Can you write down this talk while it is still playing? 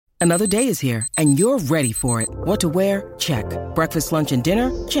Another day is here, and you're ready for it. What to wear? Check. Breakfast, lunch, and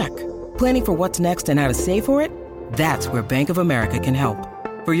dinner? Check. Planning for what's next and how to save for it? That's where Bank of America can help.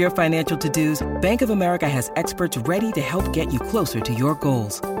 For your financial to-dos, Bank of America has experts ready to help get you closer to your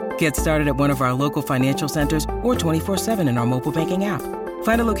goals. Get started at one of our local financial centers or 24/7 in our mobile banking app.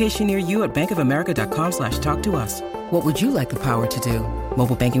 Find a location near you at bankofamerica.com/talktous. What would you like the power to do?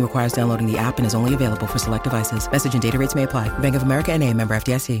 Mobile banking requires downloading the app and is only available for select devices. Message and data rates may apply. Bank of America N.A., member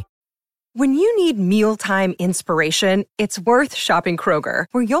FDIC. When you need mealtime inspiration, it's worth shopping Kroger,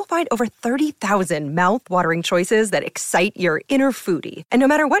 where you'll find over 30,000 mouth-watering choices that excite your inner foodie. And no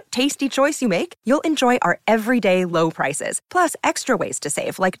matter what tasty choice you make, you'll enjoy our everyday low prices, plus extra ways to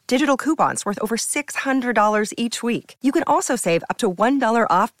save, like digital coupons worth over $600 each week. You can also save up to $1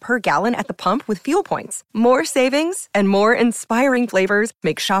 off per gallon at the pump with fuel points. More savings and more inspiring flavors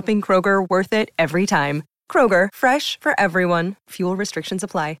make shopping Kroger worth it every time. Kroger, fresh for everyone. Fuel restrictions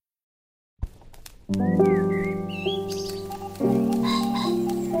apply.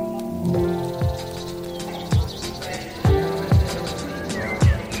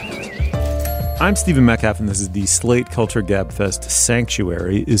 I'm Stephen Metcalf, and this is the Slate Culture Gabfest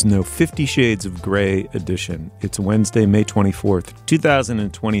Sanctuary is no 50 Shades of Grey edition. It's Wednesday, May 24th,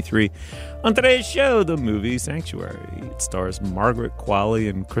 2023. On today's show, the movie Sanctuary. It stars Margaret Qualley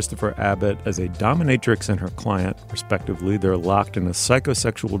and Christopher Abbott as a dominatrix and her client, respectively. They're locked in a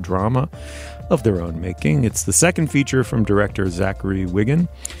psychosexual drama of their own making. It's the second feature from director Zachary Wigan.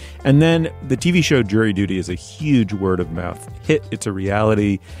 And then the TV show Jury Duty is a huge word-of-mouth hit. It's a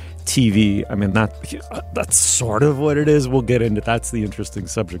reality TV. I mean, that's sort of what it is. We'll get into that's the interesting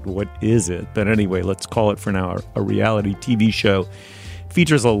subject. What is it? But anyway, let's call it for now a reality TV show.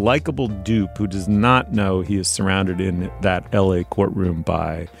 Features a likable dupe who does not know he is surrounded in that LA courtroom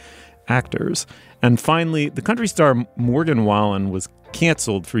by actors. And finally, the country star Morgan Wallen was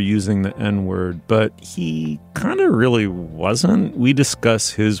canceled for using the N-word, but he kind of really wasn't. We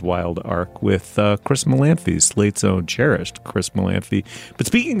discuss his wild arc with Chris Melaniphy, Slate's own cherished Chris Melaniphy. But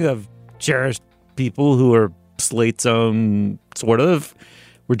speaking of cherished people who are Slate's own, sort of,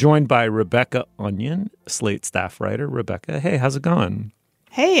 we're joined by Rebecca Onion, Slate staff writer. Rebecca, hey, how's it going?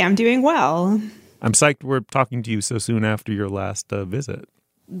 Hey, I'm doing well. I'm psyched we're talking to you so soon after your last visit.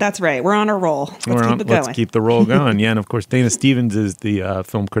 That's right. We're on a roll. Let's keep it going. Let's keep the roll going. Yeah, and of course, Dana Stevens is the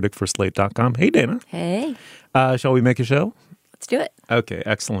film critic for Slate.com. Hey, Dana. Hey. Shall we make a show? Let's do it. Okay,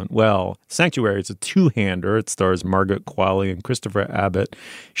 excellent. Well, Sanctuary is a two-hander. It stars Margaret Qualley and Christopher Abbott.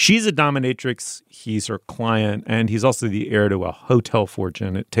 She's a dominatrix. He's her client, and he's also the heir to a hotel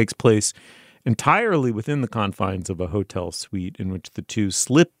fortune. It takes place entirely within the confines of a hotel suite in which the two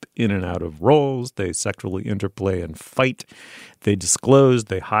slip in and out of roles. They sexually interplay and fight. They disclose,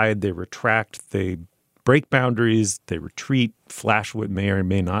 they hide, they retract, they break boundaries, they retreat, flash what may or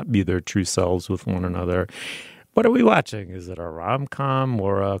may not be their true selves with one another. What are we watching? Is it a rom-com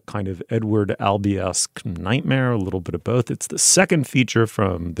or a kind of Edward Albee-esque nightmare? A little bit of both. It's the second feature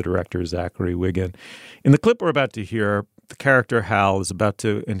from the director Zachary Wigan. In the clip we're about to hear, the character Hal is about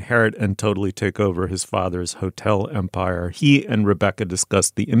to inherit and totally take over his father's hotel empire. He and Rebecca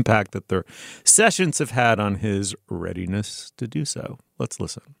discuss the impact that their sessions have had on his readiness to do so. Let's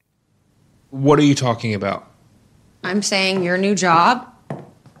listen. What are you talking about? I'm saying your new job,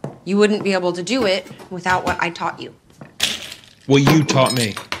 you wouldn't be able to do it without what I taught you. Well, you taught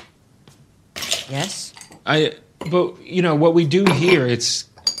me. Yes? But, you know, what we do here, it's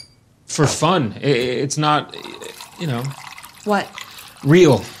for fun. It's not, you know. What?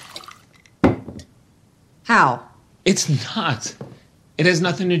 Real. How? It's not. It has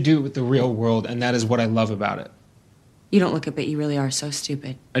nothing to do with the real world, and that is what I love about it. You don't look it, but you really are so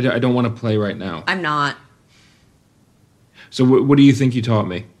stupid. I don't want to play right now. I'm not. So what do you think you taught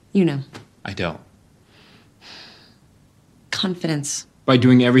me? You know. I don't. Confidence. By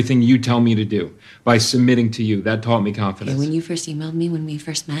doing everything you tell me to do. By submitting to you. That taught me confidence. Okay, when you first emailed me, when we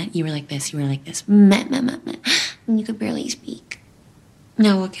first met, you were like this. You were like this. Meh. And you could barely speak.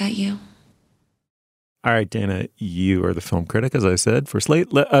 Now look at you. All right, Dana, you are the film critic, as I said, for Slate.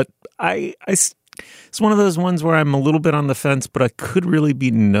 It's one of those ones where I'm a little bit on the fence, but I could really be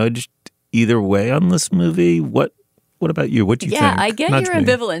nudged either way on this movie. What about you? What do you think? Yeah, I get Nudge your me.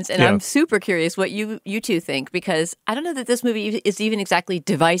 ambivalence, and I'm super curious what you two think, because I don't know that this movie is even exactly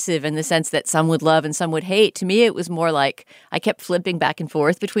divisive in the sense that some would love and some would hate. To me, it was more like I kept flipping back and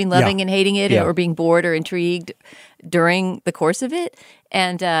forth between loving and hating it or being bored or intrigued. during the course of it.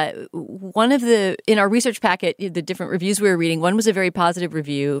 And in our research packet, the different reviews we were reading, one was a very positive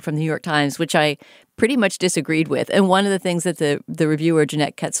review from the New York Times, which I pretty much disagreed with. And one of the things that the reviewer,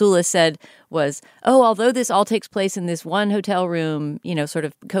 Jeanette Katsoulis, said was, although this all takes place in this one hotel room, sort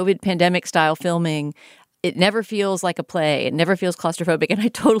of COVID pandemic style filming, it never feels like a play. It never feels claustrophobic. And I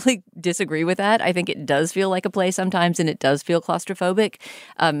totally disagree with that. I think it does feel like a play sometimes, and it does feel claustrophobic.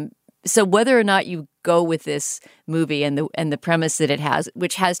 So whether or not you go with this movie and the premise that it has,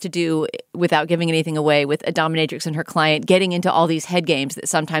 which has to do, without giving anything away, with a dominatrix and her client getting into all these head games that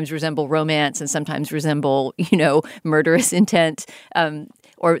sometimes resemble romance and sometimes resemble, murderous intent,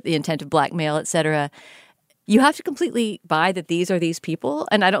 or the intent of blackmail, et cetera. You have to completely buy that these are these people,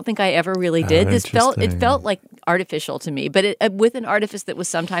 and I don't think I ever really did. It felt like artificial to me, but with an artifice that was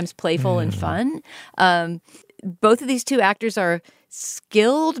sometimes playful and fun. Both of these two actors are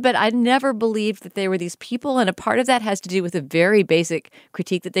skilled, but I never believed that they were these people, and a part of that has to do with a very basic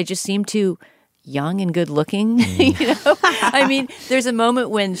critique that they just seem too young and good looking. I mean, there's a moment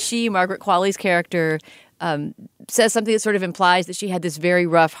when Margaret Qualley's character, says something that sort of implies that she had this very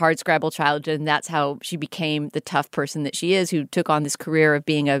rough, hardscrabble childhood, and that's how she became the tough person that she is, who took on this career of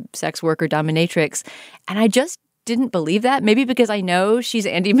being a sex worker dominatrix. And I just didn't believe that, maybe because I know she's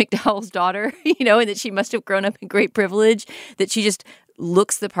Andie MacDowell's daughter, and that she must have grown up in great privilege, that she just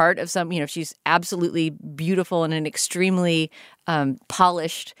looks the part of she's absolutely beautiful in an extremely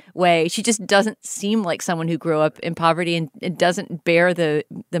polished way. She just doesn't seem like someone who grew up in poverty and doesn't bear the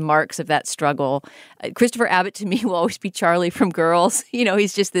marks of that struggle. Christopher Abbott, to me, will always be Charlie from Girls.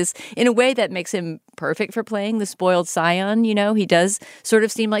 He's just this, in a way that makes him perfect for playing the spoiled scion. He does sort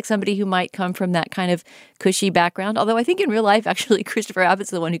of seem like somebody who might come from that kind of cushy background. Although I think in real life, actually, Christopher Abbott's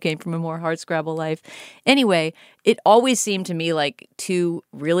the one who came from a more hardscrabble life. Anyway, it always seemed to me like two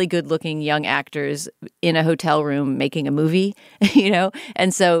really good-looking young actors in a hotel room making a movie,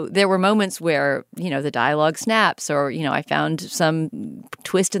 And so there were moments where, the dialogue snaps, or, I found some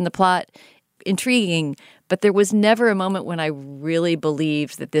twist in the plot intriguing, but there was never a moment when I really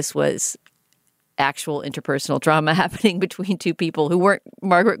believed that this was actual interpersonal drama happening between two people who weren't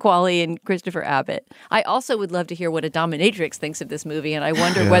Margaret Qualley and Christopher Abbott. I also would love to hear what a dominatrix thinks of this movie, and I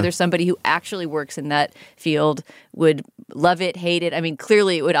wonder whether somebody who actually works in that field would love it, hate it. I mean,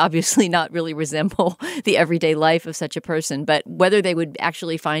 clearly it would obviously not really resemble the everyday life of such a person, but whether they would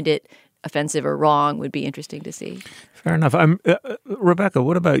actually find it offensive or wrong would be interesting to see. Fair enough. Rebecca,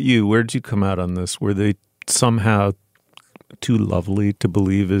 what about you? Where did you come out on this? Were they somehow too lovely to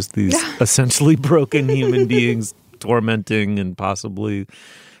believe as these essentially broken human beings tormenting and possibly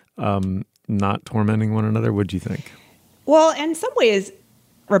not tormenting one another? What do you think? Well, in some ways,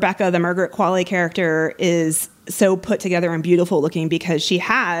 Rebecca, the Margaret Qualley character, is so put together and beautiful looking because she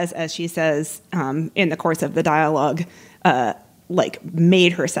has, as she says in the course of the dialogue,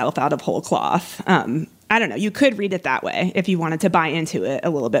 made herself out of whole cloth. I don't know. You could read it that way if you wanted to buy into it a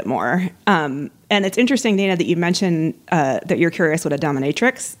little bit more. And it's interesting, Dana, that you mentioned that you're curious what a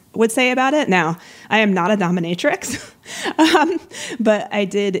dominatrix would say about it. Now, I am not a dominatrix, but I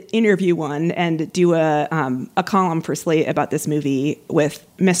did interview one and do a column for Slate about this movie with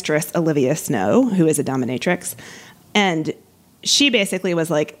Mistress Olivia Snow, who is a dominatrix. And she basically was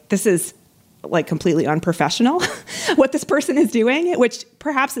like, this is completely unprofessional what this person is doing, which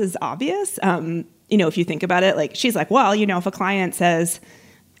perhaps is obvious. If you think about it, she's like, well, if a client says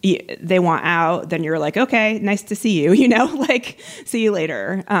they want out, then you're like, okay, nice to see you, see you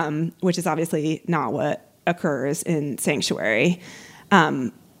later, which is obviously not what occurs in Sanctuary.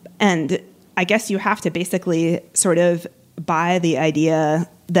 And I guess you have to basically sort of buy the idea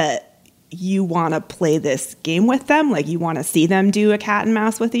that you want to play this game with them, you want to see them do a cat and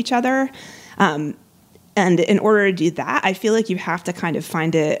mouse with each other. And in order to do that, I feel like you have to kind of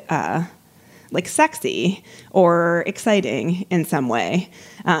find it sexy or exciting in some way.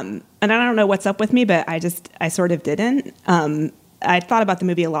 And I don't know what's up with me, but I sort of didn't. I thought about the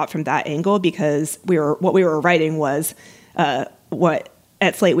movie a lot from that angle because what we were writing was what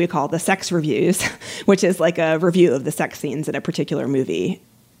at Slate we call the sex reviews, which is like a review of the sex scenes in a particular movie.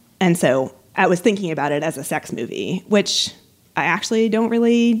 And so I was thinking about it as a sex movie, which I actually don't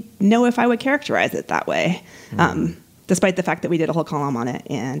really know if I would characterize it that way, despite the fact that we did a whole column on it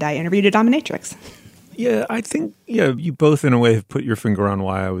and I interviewed a dominatrix. Yeah, I think, you both in a way have put your finger on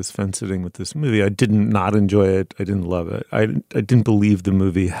why I was fence-sitting with this movie. I did not enjoy it. I didn't love it. I didn't believe the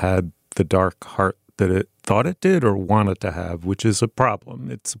movie had the dark heart that it thought it did or wanted to have, which is a problem.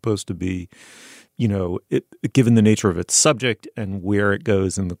 It's supposed to be, given the nature of its subject and where it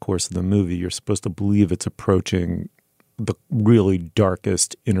goes in the course of the movie, you're supposed to believe it's approaching the really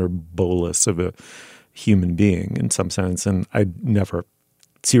darkest inner bolus of a human being in some sense, and I never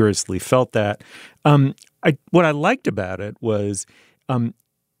seriously felt that. What I liked about it was,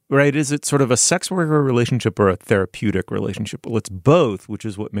 right, is it sort of a sex worker relationship or a therapeutic relationship? Well, it's both, which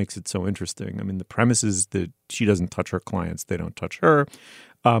is what makes it so interesting. I mean, the premise is that she doesn't touch her clients, they don't touch her.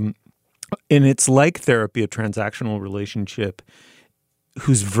 And it's like therapy, a transactional relationship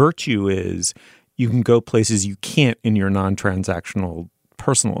whose virtue is you can go places you can't in your non-transactional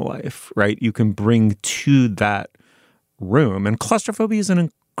personal life, right? You can bring to that room. And claustrophobia is an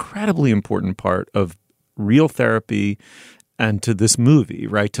incredibly important part of real therapy and to this movie,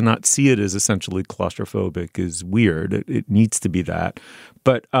 right? To not see it as essentially claustrophobic is weird. It needs to be that.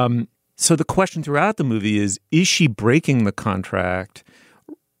 But so the question throughout the movie is she breaking the contract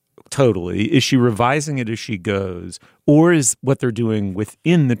totally? Is she revising it as she goes? Or is what they're doing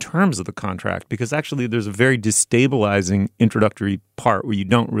within the terms of the contract? Because actually there's a very destabilizing introductory part where you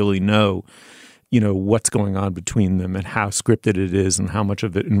don't really know, what's going on between them and how scripted it is and how much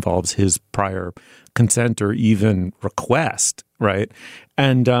of it involves his prior consent or even request, right?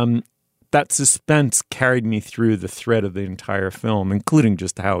 And that suspense carried me through the thread of the entire film, including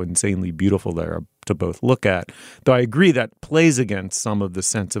just how insanely beautiful they are to both look at. Though I agree that plays against some of the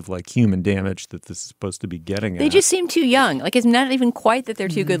sense of like human damage that this is supposed to be getting at. They just seem too young. Like it's not even quite that they're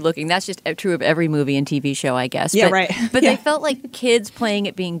too good looking. That's just true of every movie and TV show, I guess. Yeah, but, right. But Yeah. They felt like kids playing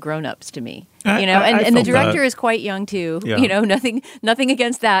at being grown-ups to me. I And the felt director that. is quite young too. Yeah. Nothing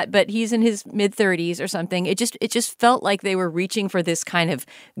against that, but he's in his mid-30s or something. It just felt like they were reaching for this kind of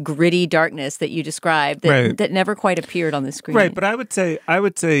gritty darkness that you described that never quite appeared on the screen. Right, but I would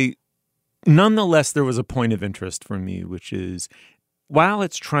say nonetheless there was a point of interest for me, which is while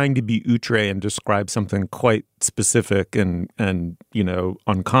it's trying to be outre and describe something quite specific and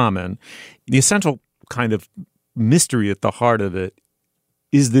uncommon, the essential kind of mystery at the heart of it,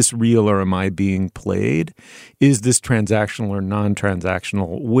 is this real or am I being played? Is this transactional or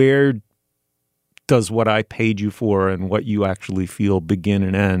non-transactional? Where does what I paid you for and what you actually feel begin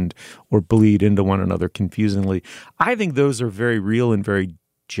and end or bleed into one another confusingly? I think those are very real and very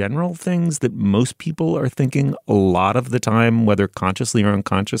general things that most people are thinking a lot of the time, whether consciously or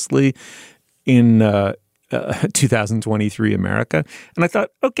unconsciously, in 2023 America. And I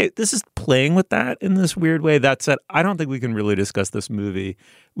thought, okay, this is playing with that in this weird way. That said, I don't think we can really discuss this movie.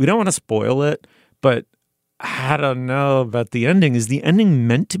 We don't want to spoil it, but I don't know about the ending. Is the ending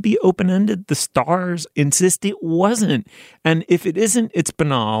meant to be open-ended? The stars insist it wasn't. And if it isn't, it's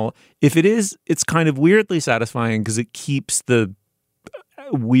banal. If it is, it's kind of weirdly satisfying because it keeps the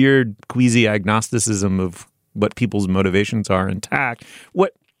weird queasy agnosticism of what people's motivations are intact.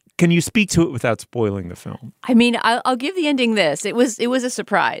 Can you speak to it without spoiling the film? I mean, I'll give the ending this. It was a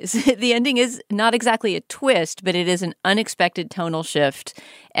surprise. The ending is not exactly a twist, but it is an unexpected tonal shift.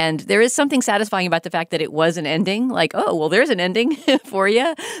 And there is something satisfying about the fact that it was an ending. Like, oh, well, there's an ending for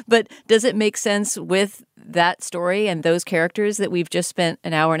you. But does it make sense with that story and those characters that we've just spent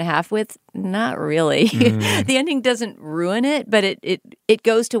an hour and a half with? Not really. The ending doesn't ruin it, but it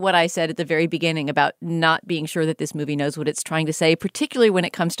goes to what I said at the very beginning about not being sure that this movie knows what it's trying to say, particularly when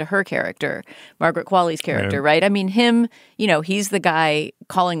it comes to her character, Margaret Qualley's character, right? I mean, him, he's the guy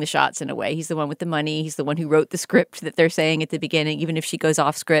calling the shots in a way. He's the one with the money. He's the one who wrote the script that they're saying at the beginning, even if she goes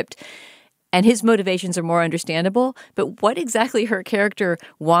off script. And his motivations are more understandable, but what exactly her character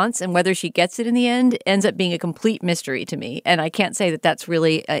wants and whether she gets it in the end ends up being a complete mystery to me. And I can't say that that's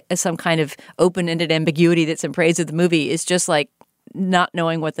really some kind of open-ended ambiguity that's in praise of the movie. It's just like not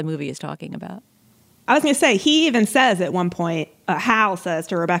knowing what the movie is talking about. I was going to say, he even says at one point, Hal says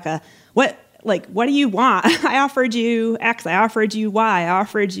to Rebecca, what do you want? I offered you X, I offered you Y, I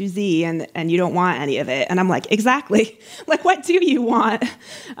offered you Z, and you don't want any of it. And I'm like, exactly. Like, what do you want?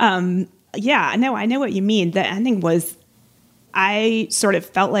 Yeah, no, I know what you mean. The ending was, I sort of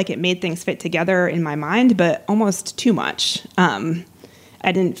felt like it made things fit together in my mind, but almost too much. I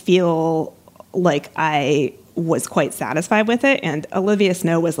didn't feel like I was quite satisfied with it. And Olivia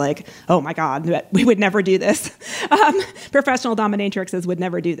Snow was like, oh my God, we would never do this. Professional dominatrixes would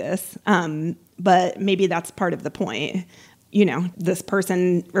never do this. But maybe that's part of the point. This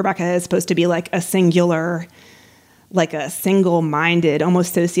person, Rebecca, is supposed to be like a singular, like a single-minded,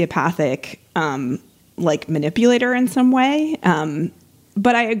 almost sociopathic, like manipulator in some way.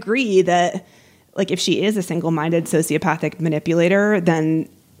 But I agree that, like, if she is a single-minded sociopathic manipulator, then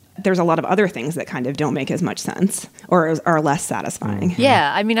there's a lot of other things that kind of don't make as much sense or are less satisfying.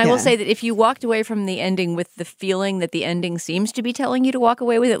 Yeah, I mean, I will say that if you walked away from the ending with the feeling that the ending seems to be telling you to walk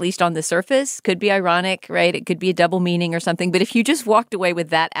away with, at least on the surface, could be ironic, right? It could be a double meaning or something. But if you just walked away with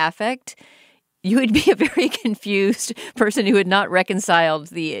that affect, you would be a very confused person who had not reconciled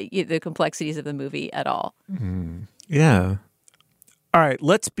the complexities of the movie at all. Yeah. All right,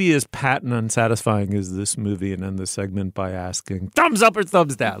 let's be as pat and unsatisfying as this movie and end the segment by asking thumbs up or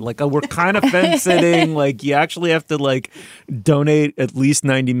thumbs down. Like, we're kind of fence-sitting. Like, you actually have to, like, donate at least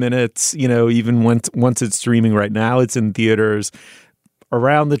 90 minutes, you know, even once it's streaming. Right now. It's in theaters.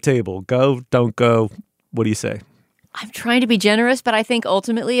 Around the table. Go, don't go. What do you say? I'm trying to be generous, but I think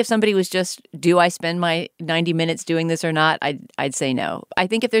ultimately if somebody was just, do I spend my 90 minutes doing this or not, I'd say no. I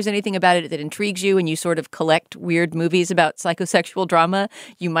think if there's anything about it that intrigues you and you sort of collect weird movies about psychosexual drama,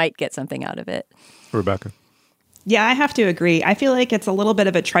 you might get something out of it. Rebecca? Yeah, I have to agree. I feel like it's a little bit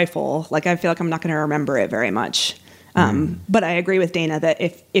of a trifle. Like, I feel like I'm not going to remember it very much. But I agree with Dana that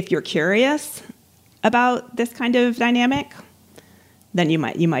if you're curious about this kind of dynamic, then you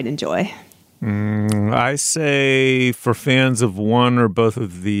might enjoy. I say for fans of one or both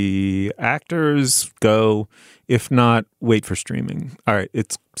of the actors, go. If not, wait for streaming. All right,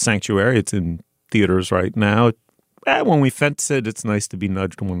 it's Sanctuary. It's in theaters right now. When we fence it, it's nice to be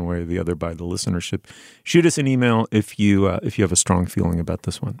nudged one way or the other by the listenership. Shoot us an email if you have a strong feeling about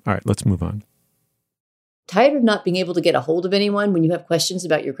this one. All right, let's move on. Tired of not being able to get a hold of anyone when you have questions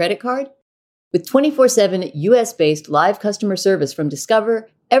about your credit card? With 24/7 US-based live customer service from Discover,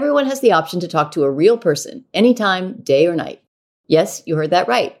 everyone has the option to talk to a real person, anytime, day or night. Yes, you heard that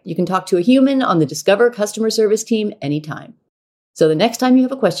right. You can talk to a human on the Discover customer service team anytime. So the next time you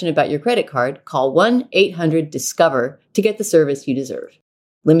have a question about your credit card, call 1-800-DISCOVER to get the service you deserve.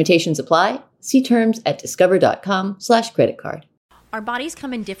 Limitations apply. See terms at discover.com/creditcard. Our bodies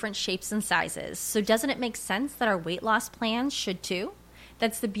come in different shapes and sizes, so doesn't it make sense that our weight loss plans should too?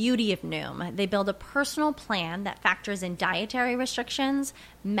 That's the beauty of Noom. They build a personal plan that factors in dietary restrictions,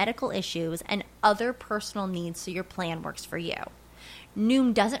 medical issues, and other personal needs so your plan works for you.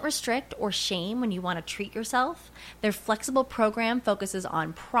 Noom doesn't restrict or shame when you want to treat yourself. Their flexible program focuses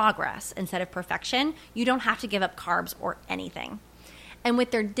on progress instead of perfection. You don't have to give up carbs or anything. And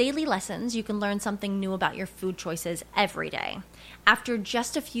with their daily lessons, you can learn something new about your food choices every day. After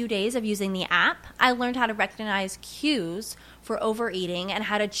just a few days of using the app, I learned how to recognize cues for overeating and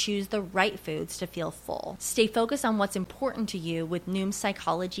how to choose the right foods to feel full. Stay focused on what's important to you with Noom's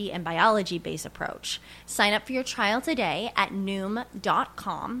psychology and biology-based approach. Sign up for your trial today at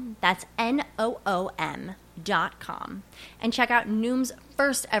Noom.com. That's NOOM.com. And check out Noom's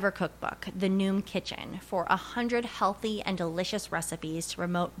first ever cookbook, The Noom Kitchen, for 100 healthy and delicious recipes to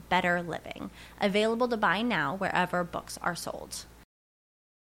promote better living. Available to buy now wherever books are sold.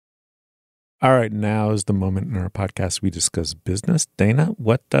 All right, now is the moment in our podcast we discuss business. Dana,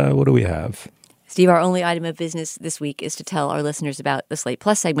 what do we have? Steve, our only item of business this week is to tell our listeners about the Slate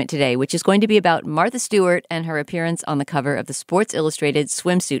Plus segment today, which is going to be about Martha Stewart and her appearance on the cover of the Sports Illustrated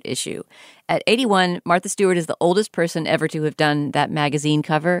swimsuit issue. At 81, Martha Stewart is the oldest person ever to have done that magazine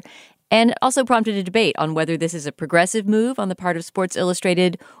cover, and it also prompted a debate on whether this is a progressive move on the part of Sports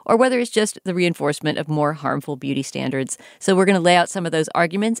Illustrated or whether it's just the reinforcement of more harmful beauty standards. So we're going to lay out some of those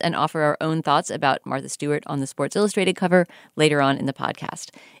arguments and offer our own thoughts about Martha Stewart on the Sports Illustrated cover later on in the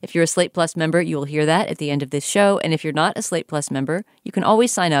podcast. If you're a Slate Plus member, you will hear that at the end of this show. And if you're not a Slate Plus member, you can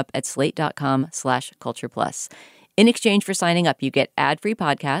always sign up at slate.com/cultureplus. In exchange for signing up, you get ad-free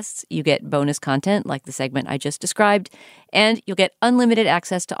podcasts, you get bonus content like the segment I just described, and you'll get unlimited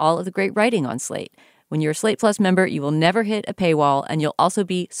access to all of the great writing on Slate. When you're a Slate Plus member, you will never hit a paywall, and you'll also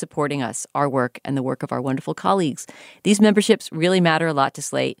be supporting us, our work, and the work of our wonderful colleagues. These memberships really matter a lot to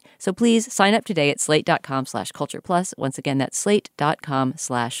Slate, so please sign up today at slate.com/cultureplus. Once again, that's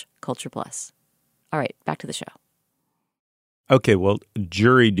slate.com/cultureplus. All right, back to the show. Okay, well,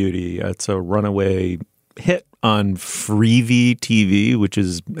 Jury Duty, it's a runaway hit on Freevee TV, which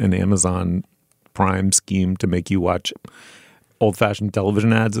is an Amazon Prime scheme to make you watch old-fashioned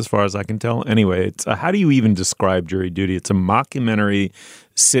television ads, as far as I can tell. Anyway, it's how do you even describe Jury Duty? It's a mockumentary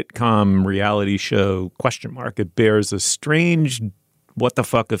sitcom reality show, ? It bears a strange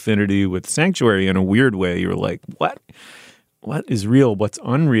what-the-fuck affinity with Sanctuary in a weird way. You're like, what? What is real? What's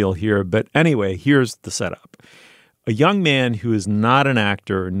unreal here? But anyway, here's the setup. A young man who is not an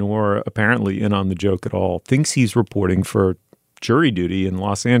actor, nor apparently in on the joke at all, thinks he's reporting for jury duty in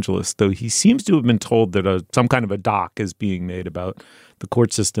Los Angeles, though he seems to have been told that some kind of a doc is being made about the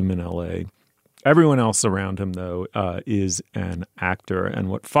court system in L.A. Everyone else around him, though, is an actor. And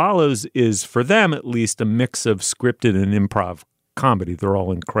what follows is, for them at least, a mix of scripted and improv comedy. They're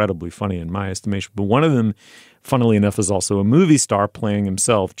all incredibly funny in my estimation. But one of them, funnily enough, is also a movie star playing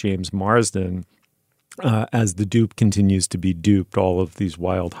himself, James Marsden. As the dupe continues to be duped, all of these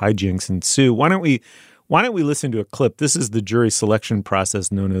wild hijinks ensue. Why don't we Why don't we listen to a clip? This is the jury selection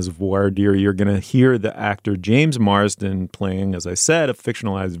process known as voir dire. You're going to hear the actor James Marsden playing, as I said, a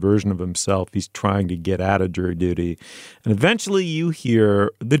fictionalized version of himself. He's trying to get out of jury duty. And eventually you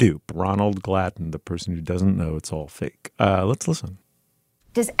hear the dupe, Ronald Glatton, the person who doesn't know it's all fake. Let's listen.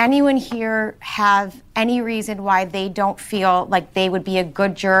 Does anyone here have any reason why they don't feel like they would be a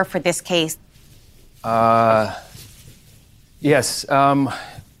good juror for this case? Yes.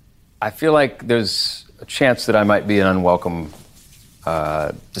 I feel like there's a chance that I might be an unwelcome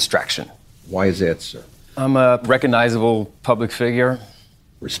distraction. Why is that, sir? I'm a recognizable public figure.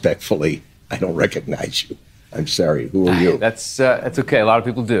 Respectfully, I don't recognize you. I'm sorry. Who are you? That's okay. A lot of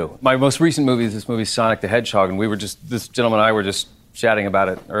people do. My most recent movie is this movie, Sonic the Hedgehog, and this gentleman and I were just chatting about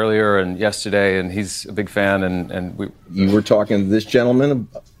it earlier and yesterday, and he's a big fan, and we... You were talking to this gentleman?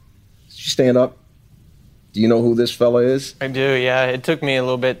 Did you stand up? Do you know who this fella is? I do, yeah. It took me a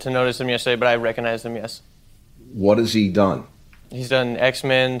little bit to notice him yesterday, but I recognized him, yes. What has he done? He's done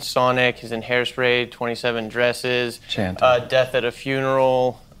X-Men, Sonic, he's in Hairspray, 27 Dresses, Death at a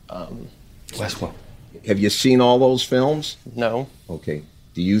Funeral. Last one. Have you seen all those films? No. Okay.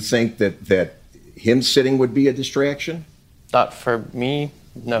 Do you think that him sitting would be a distraction? Not for me,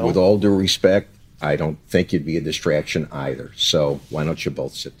 no. With all due respect, I don't think it'd be a distraction either. So why don't you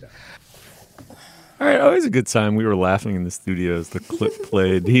both sit down? All right, always a good time. We were laughing in the studio as the clip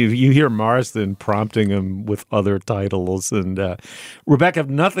played. You hear Marsden prompting him with other titles. And Rebecca, if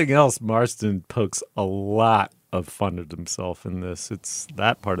nothing else, Marsden pokes a lot of fun at himself in this. It's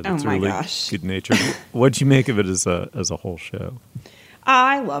that part of it's really good natured. What'd you make of it as a whole show?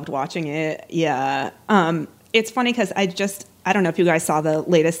 I loved watching it. Yeah. It's funny because I don't know if you guys saw the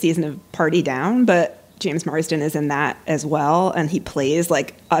latest season of Party Down, but James Marsden is in that as well. And he plays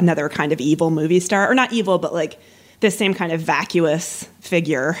like another kind of evil movie star, or not evil, but like this same kind of vacuous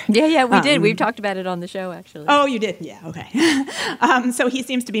figure. Yeah, we did. We've talked about it on the show, actually. Oh, you did? Yeah, okay. So he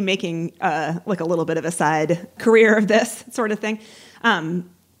seems to be making like a little bit of a side career of this sort of thing.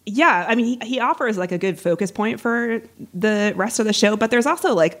 Yeah, I mean, he offers like a good focus point for the rest of the show, but there's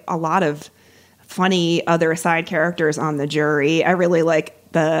also like a lot of funny other side characters on the jury. I really like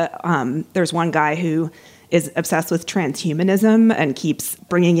there's one guy who is obsessed with transhumanism and keeps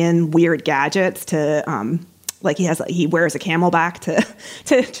bringing in weird gadgets to like he wears a camelback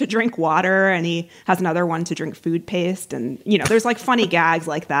to drink water, and he has another one to drink food paste, and there's like funny gags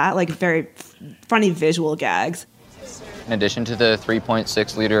like that, like very funny visual gags. In addition to the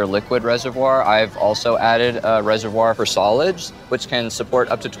 3.6-liter liquid reservoir, I've also added a reservoir for solids, which can support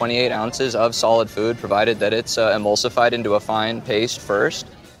up to 28 ounces of solid food, provided that it's emulsified into a fine paste first.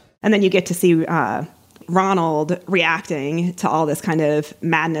 And then you get to see Ronald reacting to all this kind of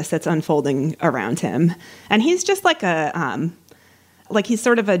madness that's unfolding around him. And he's just like he's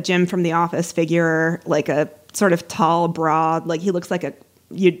sort of a Jim from The Office figure, like a sort of tall, broad, like he looks like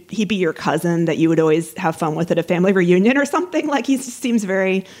he'd be your cousin that you would always have fun with at a family reunion or something. Like he just seems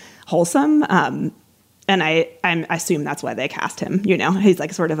very wholesome. And I assume that's why they cast him. He's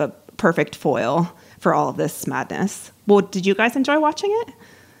like sort of a perfect foil for all of this madness. Well, did you guys enjoy watching it?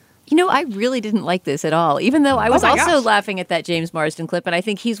 I really didn't like this at all, even though I was also laughing at that James Marsden clip. And I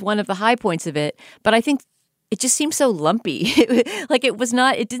think he's one of the high points of it. But I think it just seems so lumpy.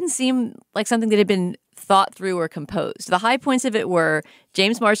 It didn't seem like something that had been thought through or composed. The high points of it were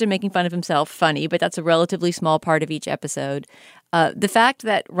James Marsden making fun of himself, funny, but that's a relatively small part of each episode. The fact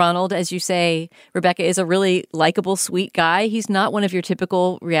that Ronald, as you say, Rebecca, is a really likable, sweet guy. He's not one of your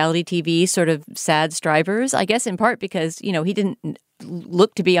typical reality TV sort of sad strivers, I guess in part because, he didn't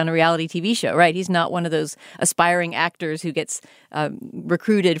look to be on a reality TV show, right? He's not one of those aspiring actors who gets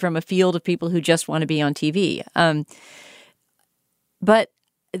recruited from a field of people who just want to be on TV. But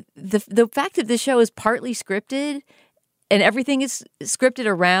the fact that this show is partly scripted and everything is scripted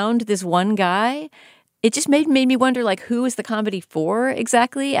around this one guy, it just made me wonder, like, who is the comedy for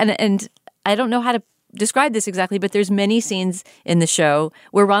exactly? And I don't know how to describe this exactly, but there's many scenes in the show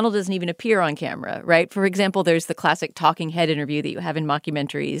where Ronald doesn't even appear on camera, right? For example, there's the classic talking head interview that you have in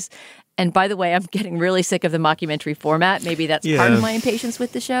mockumentaries. And by the way, I'm getting really sick of the mockumentary format. Maybe that's part of my impatience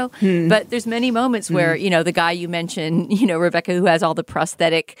with the show. But there's many moments where, the guy you mentioned, Rebecca, who has all the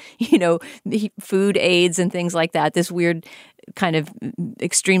prosthetic, food aids and things like that, this weird kind of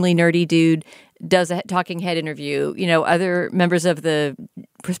extremely nerdy dude does a talking head interview. Other members of the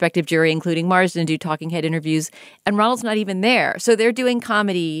prospective jury, including Marsden, do talking head interviews, and Ronald's not even there. So they're doing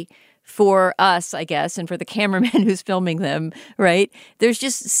comedy for us, I guess, and for the cameraman who's filming them, right? There's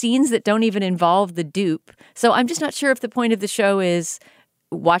just scenes that don't even involve the dupe. So I'm just not sure if the point of the show is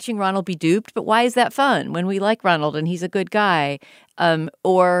watching Ronald be duped, but why is that fun when we like Ronald and he's a good guy?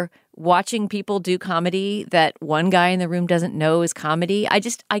 Or watching people do comedy that one guy in the room doesn't know is comedy. I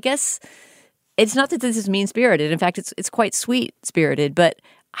guess it's not that this is mean-spirited. In fact, it's quite sweet-spirited, but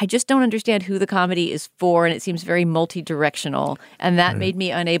I just don't understand who the comedy is for, and it seems very multi-directional, and that made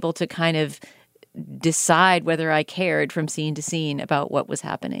me unable to kind of decide whether I cared from scene to scene about what was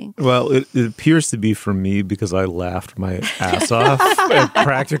happening. Well, it appears to be for me because I laughed my ass off at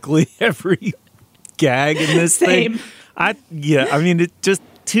practically every gag in this thing. I mean, it just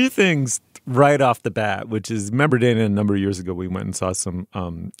two things right off the bat, which is, remember, Dana, a number of years ago, we went and saw some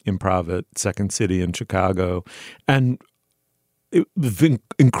improv at Second City in Chicago, and it was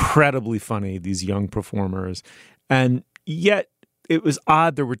incredibly funny, these young performers, and yet it was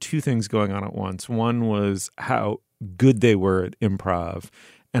odd. There were two things going on at once. One was how good they were at improv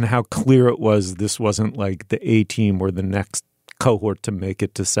and how clear it was this wasn't like the A-Team or the next cohort to make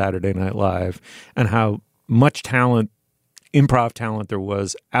it to Saturday Night Live, and how much talent, improv talent there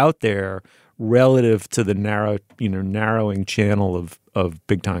was out there relative to the narrowing channel of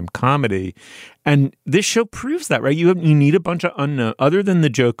big time comedy. And this show proves that, right? You need a bunch of unknown, other than the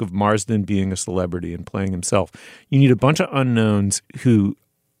joke of Marsden being a celebrity and playing himself, you need a bunch of unknowns who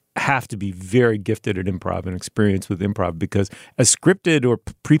have to be very gifted at improv and experienced with improv, because as scripted or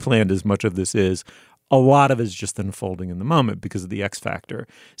pre-planned as much of this is, a lot of it is just unfolding in the moment because of the X factor.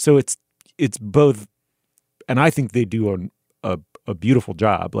 So it's both, and I think they do a beautiful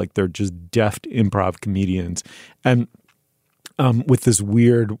job. Like, they're just deft improv comedians, and with this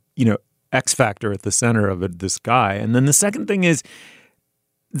weird, X factor at the center of it, this guy. And then the second thing is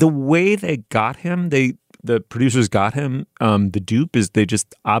the way they got him. The producers got him. The dupe is they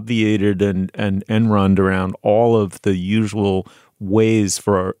just obviated and end-runned around all of the usual ways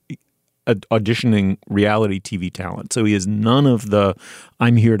for auditioning reality TV talent. So he has none of the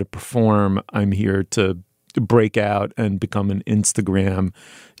I'm here to perform, I'm here to break out and become an Instagram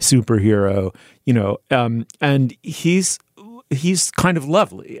superhero, and he's kind of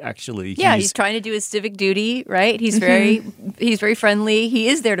lovely, actually. Yeah, he's trying to do his civic duty, right? He's very friendly. He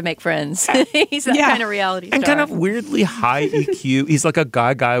is there to make friends. He's that kind of reality star. And kind of weirdly high EQ. He's like a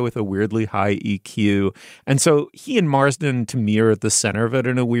guy with a weirdly high EQ. And so he and Marsden, to me, are at the center of it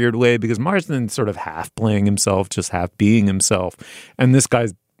in a weird way, because Marsden's sort of half playing himself, just half being himself. And this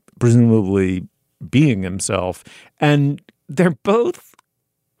guy's presumably being himself. And they're both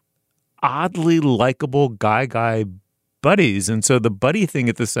oddly likable guy buddies. And so the buddy thing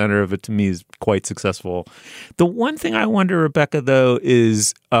at the center of it, to me, is quite successful. The one thing I wonder, Rebecca, though,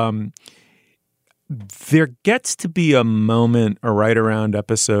 is there gets to be a moment right around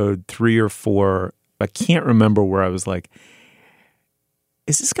episode 3 or 4. I can't remember, where I was like,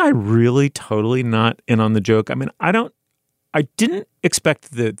 is this guy really totally not in on the joke? I mean, I didn't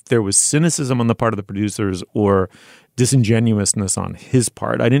expect that there was cynicism on the part of the producers or disingenuousness on his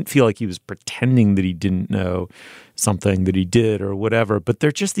part. I didn't feel like he was pretending that he didn't know something that he did or whatever. But there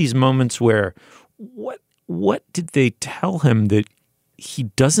are just these moments where what did they tell him that he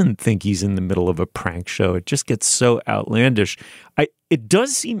doesn't think he's in the middle of a prank show? It just gets so outlandish. It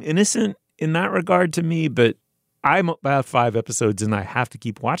does seem innocent in that regard to me, but I'm about 5 episodes and I have to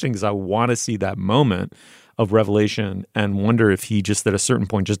keep watching because I want to see that moment of revelation and wonder if he just at a certain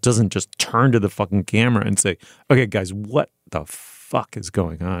point just doesn't just turn to the fucking camera and say, okay, guys, what the fuck is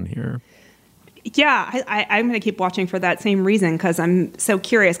going on here? Yeah, I'm going to keep watching for that same reason, because I'm so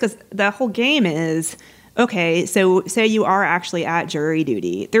curious, because the whole game is, okay, so say you are actually at jury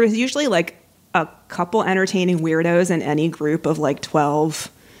duty. There is usually like a couple entertaining weirdos in any group of like 12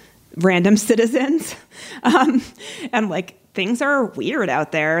 random citizens. And like things are weird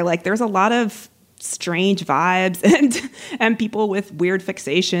out there. Like there's a lot of strange vibes and people with weird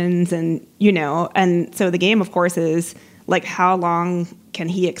fixations and so the game, of course, is like, how long can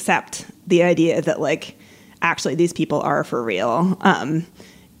he accept the idea that like actually these people are for real?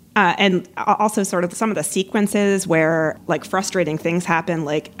 And also sort of some of the sequences where like frustrating things happen.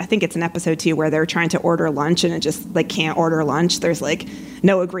 Like I think it's in episode 2 where they're trying to order lunch and it just like can't order lunch. There's like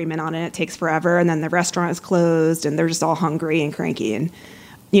no agreement on it. It takes forever. And then the restaurant is closed and they're just all hungry and cranky, and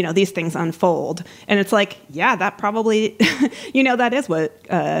these things unfold. And it's like, yeah, that probably, that is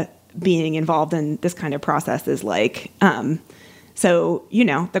what being involved in this kind of process is like. So,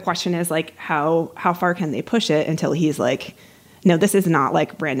 the question is like, how far can they push it until he's like, no, this is not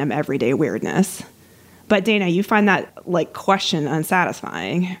like random everyday weirdness. But Dana, you find that like question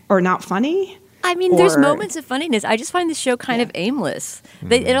unsatisfying or not funny? I mean, there's moments of funniness. I just find this show kind of aimless.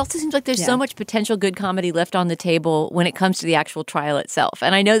 It also seems like there's so much potential good comedy left on the table when it comes to the actual trial itself.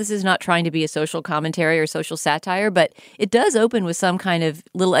 And I know this is not trying to be a social commentary or social satire, but it does open with some kind of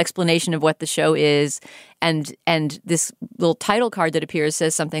little explanation of what the show is. And this little title card that appears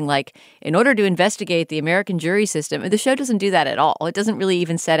says something like, in order to investigate the American jury system. And the show doesn't do that at all. It doesn't really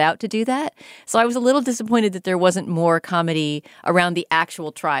even set out to do that. So I was a little disappointed that there wasn't more comedy around the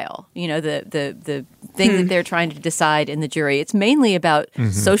actual trial, the thing that they're trying to decide in the jury. It's mainly about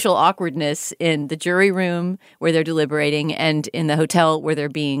social awkwardness in the jury room where they're deliberating and in the hotel where they're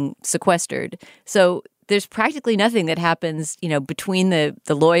being sequestered. So there's practically nothing that happens, between the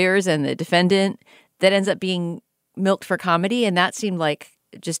lawyers and the defendant that ends up being milked for comedy. And that seemed like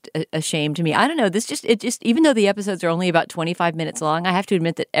just a shame to me. I don't know. Even though the episodes are only about 25 minutes long, I have to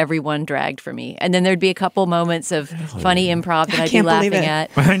admit that everyone dragged for me. And then there'd be a couple moments of funny improv that I'd be laughing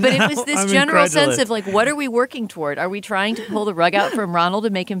at. But it was this general sense of like, what are we working toward? Are we trying to pull the rug out from Ronald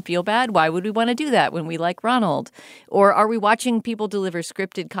to make him feel bad? Why would we want to do that when we like Ronald? Or are we watching people deliver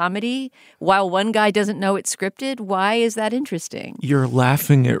scripted comedy while one guy doesn't know it's scripted? Why is that interesting? You're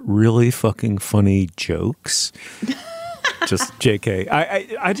laughing at really fucking funny jokes. Just JK.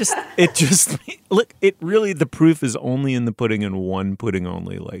 The proof is only in the pudding and one pudding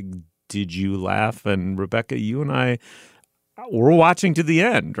only. Like, did you laugh? And Rebecca, you and I were watching to the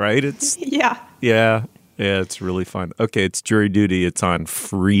end, right? Yeah, it's really fun. Okay, it's Jury Duty. It's on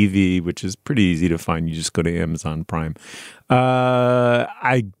Freevee, which is pretty easy to find. You just go to Amazon Prime.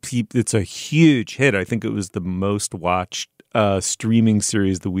 It's a huge hit. I think it was the most watched streaming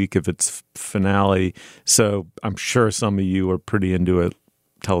series the week of its finale. So I'm sure some of you are pretty into it.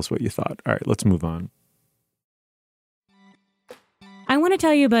 Tell us what you thought. All right, let's move on. I want to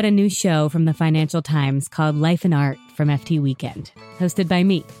tell you about a new show from the Financial Times called Life and Art from FT Weekend, hosted by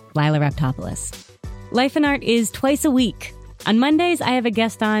me, Lila Raptopoulos. Life and Art is twice a week. On Mondays, I have a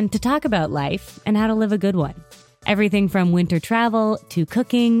guest on to talk about life and how to live a good one. Everything from winter travel to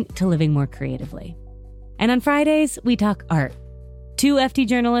cooking to living more creatively. And on Fridays, we talk art. Two FT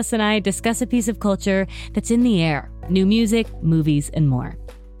journalists and I discuss a piece of culture that's in the air. New music, movies, and more.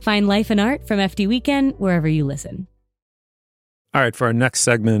 Find Life and Art from FT Weekend wherever you listen. All right, for our next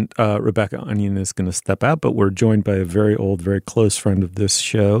segment, Rebecca Onion is going to step out, but we're joined by a very old, very close friend of this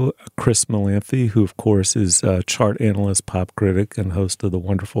show, Chris Malamphy, who, of course, is a chart analyst, pop critic, and host of the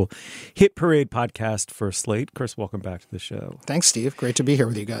wonderful Hit Parade podcast for Slate. Chris, welcome back to the show. Thanks, Steve. Great to be here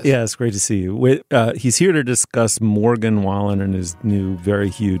with you guys. Yeah, it's great to see you. He's here to discuss Morgan Wallen and his new, very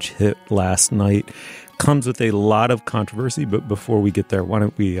huge hit, Last Night. Comes with a lot of controversy, but before we get there, why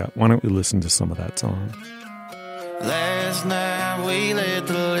don't we listen to some of that song? Last night we let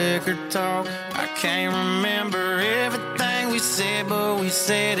the liquor talk. I can't remember everything we said, but we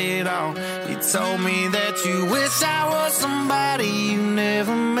said it all. You told me that you wish I was somebody you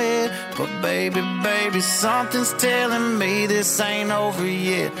never met. But baby, something's telling me this ain't over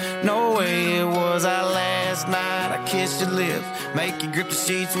yet. No way it was our last night. I kissed your lips, make you grip the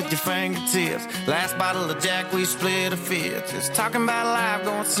sheets with your fingertips. Last bottle of Jack, we split a fifth. Just talking about life,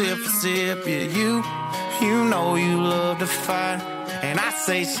 going sip for sip. Yeah, you know you love to fight, and I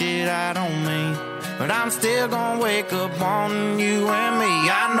say shit I don't mean, but I'm still gonna wake up wanting you and me.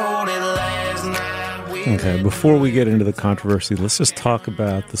 I know that last night we... Okay, before we get into the controversy, let's just talk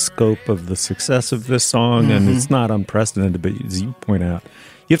about the scope of the success of this song, and it's not unprecedented, but as you point out,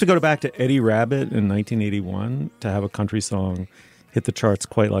 you have to go back to Eddie Rabbitt in 1981 to have a country song hit the charts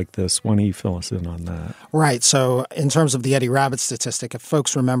quite like this. Why don't you fill us in on that? Right. So in terms of the Eddie Rabbitt statistic, if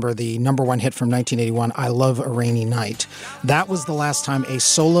folks remember the number one hit from 1981, I Love a Rainy Night, that was the last time a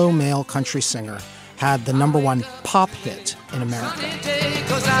solo male country singer had the number one pop hit in America.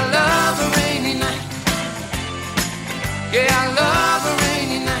 Cause I love a rainy night. Yeah, I love a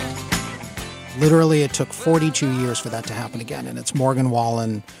rainy night. Literally, it took 42 years for that to happen again. And it's Morgan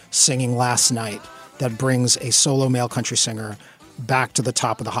Wallen singing Last Night that brings a solo male country singer back to the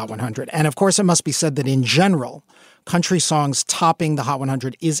top of the Hot 100. And of course, it must be said that in general, country songs topping the Hot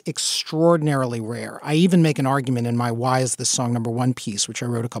 100 is extraordinarily rare. I even make an argument in my Why Is This Song Number One piece, which I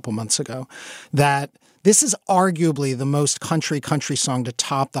wrote a couple months ago, that this is arguably the most country song to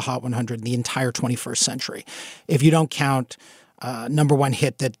top the Hot 100 in the entire 21st century. If you don't count number one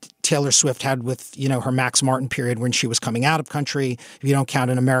hit that Taylor Swift had with, her Max Martin period when she was coming out of country, if you don't count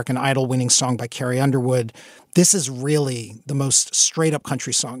an American Idol winning song by Carrie Underwood, this is really the most straight-up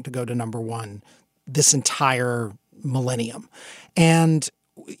country song to go to number one this entire millennium. And,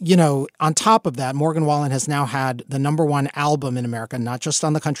 on top of that, Morgan Wallen has now had the number one album in America, not just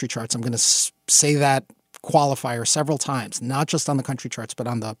on the country charts. I'm going to say that qualifier several times, not just on the country charts, but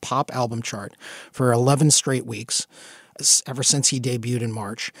on the pop album chart for 11 straight weeks. Ever since he debuted in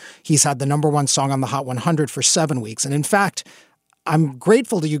March. He's had the number one song on the Hot 100 for 7 weeks. And in fact, I'm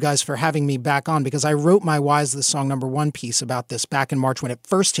grateful to you guys for having me back on because I wrote my Why Is This Song Number One piece about this back in March when it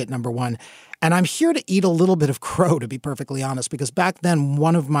first hit number one And I'm here to eat a little bit of crow, to be perfectly honest, because back then,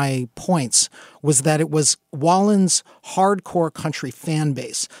 one of my points was that it was Wallen's hardcore country fan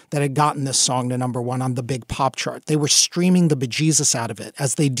base that had gotten this song to number one on the big pop chart. They were streaming the bejesus out of it,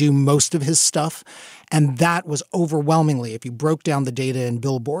 as they do most of his stuff. And that was overwhelmingly, if you broke down the data in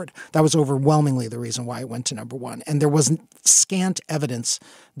Billboard, that was overwhelmingly the reason why it went to number one. And there was scant evidence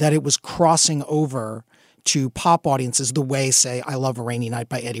that it was crossing over to pop audiences the way, say, I Love a Rainy Night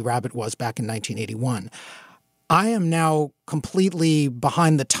by Eddie Rabbitt was back in 1981. I am now completely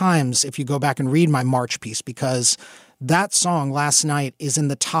behind the times if you go back and read my March piece, because that song, Last Night, is in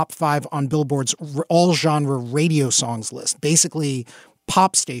the top 5 on Billboard's all-genre radio songs list. Basically,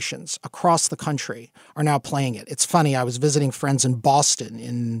 pop stations across the country are now playing it. It's funny, I was visiting friends in Boston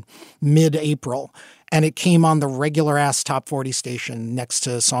in mid-April, and it came on the regular-ass top 40 station next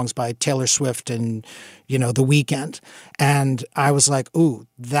to songs by Taylor Swift and, The Weeknd. And I was like, ooh,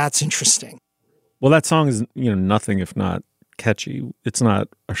 that's interesting. Well, that song is, nothing if not catchy. It's not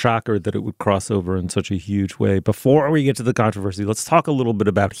a shocker that it would cross over in such a huge way. Before we get to the controversy, let's talk a little bit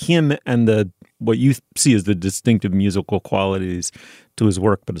about him and what you see as the distinctive musical qualities to his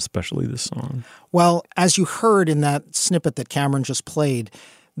work, but especially this song. Well, as you heard in that snippet that Cameron just played,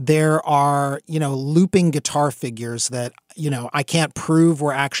 there are, looping guitar figures that, I can't prove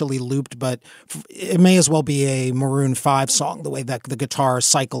were actually looped, but it may as well be a Maroon 5 song, the way that the guitar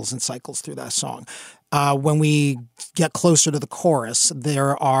cycles and cycles through that song. When we get closer to the chorus,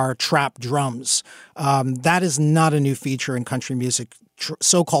 there are trap drums. That is not a new feature in country music.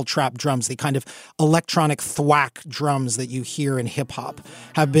 So-called trap drums, the kind of electronic thwack drums that you hear in hip-hop,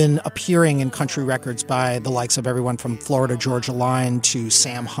 have been appearing in country records by the likes of everyone from Florida Georgia Line to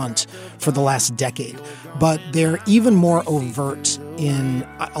Sam Hunt for the last decade. But they're even more overt in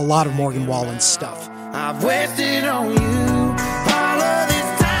a lot of Morgan Wallen's stuff. I've wasted on you all of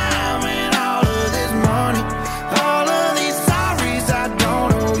this time and all of this money, all of these sorries I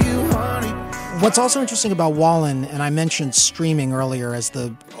don't owe you, honey. What's also interesting about Wallen, and I mentioned streaming earlier as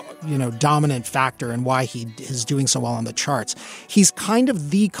the dominant factor in why he is doing so well on the charts. He's kind of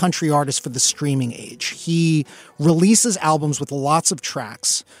the country artist for the streaming age. He releases albums with lots of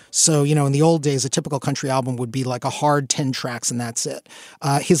tracks. So, in the old days, a typical country album would be like a hard 10 tracks and that's it.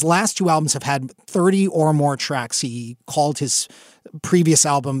 His last 2 albums have had 30 or more tracks. He called his previous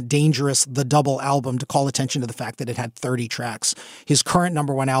album Dangerous, the double album, to call attention to the fact that it had 30 tracks. His current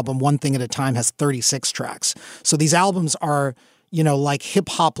number one album, One Thing at a Time, has 36 tracks. So these albums are, like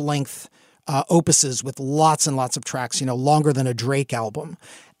hip-hop length opuses with lots and lots of tracks, longer than a Drake album.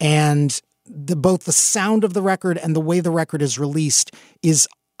 And both the sound of the record and the way the record is released is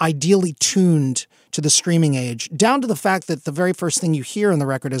ideally tuned to the streaming age, down to the fact that the very first thing you hear in the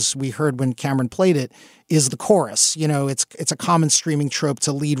record, as we heard when Cameron played it, is the chorus. It's a common streaming trope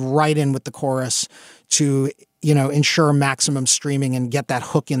to lead right in with the chorus to, ensure maximum streaming and get that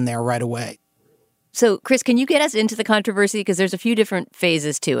hook in there right away. So, Chris, can you get us into the controversy? Because there's a few different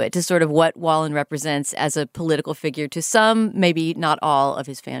phases to it, to sort of what Wallen represents as a political figure to some, maybe not all, of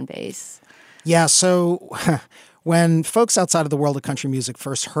his fan base. Yeah, so when folks outside of the world of country music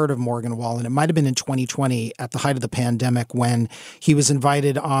first heard of Morgan Wallen, it might have been in 2020 at the height of the pandemic when he was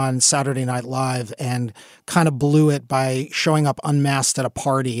invited on Saturday Night Live and kind of blew it by showing up unmasked at a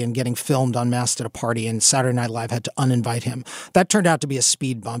party and getting filmed unmasked at a party, and Saturday Night Live had to uninvite him. That turned out to be a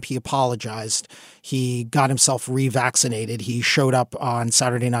speed bump. He apologized. He got himself revaccinated. He showed up on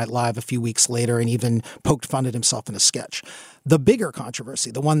Saturday Night Live a few weeks later and even poked fun at himself in a sketch. The bigger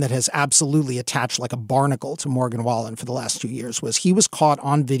controversy, the one that has absolutely attached like a barnacle to Morgan Wallen for the last 2 years, was he was caught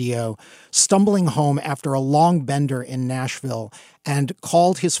on video stumbling home after a long bender in Nashville and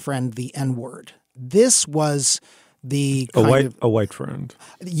called his friend the N-word. This was the a white friend.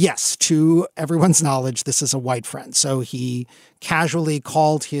 Yes, to everyone's knowledge, this is a white friend. So he casually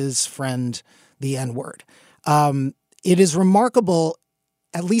called his friend the N-word. It is remarkable,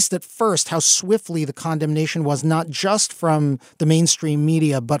 at least at first, how swiftly the condemnation was, not just from the mainstream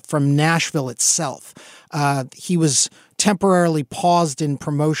media, but from Nashville itself. He was temporarily paused in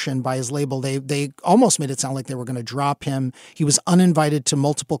promotion by his label. They almost made it sound like they were going to drop him. He was uninvited to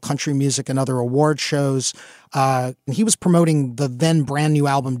multiple country music and other award shows. He was promoting the then brand new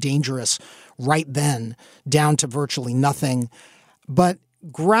album Dangerous right then, down to virtually nothing. But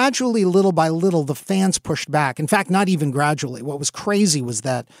gradually, little by little, the fans pushed back. In fact, not even gradually. What was crazy was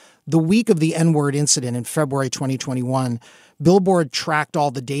that the week of the N-word incident in February 2021, Billboard tracked all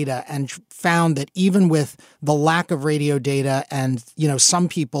the data and found that even with the lack of radio data and, some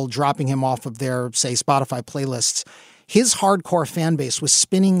people dropping him off of their, say, Spotify playlists, his hardcore fan base was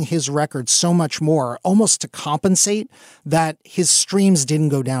spinning his record so much more, almost to compensate, that his streams didn't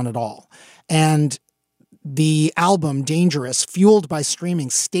go down at all. And the album Dangerous, fueled by streaming,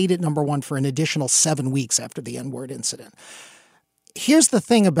 stayed at number one for an additional 7 weeks after the N-word incident. Here's the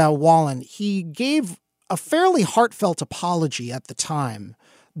thing about Wallen. He gave a fairly heartfelt apology at the time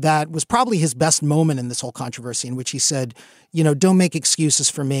that was probably his best moment in this whole controversy, in which he said, you know, don't make excuses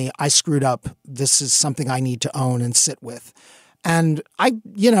for me. I screwed up. This is something I need to own and sit with. And I,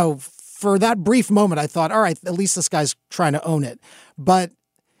 you know, for that brief moment, I thought, all right, at least this guy's trying to own it. But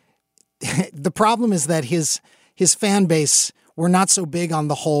the problem is that his fan base were not so big on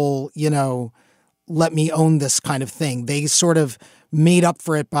the whole, you know, let me own this kind of thing. They sort of made up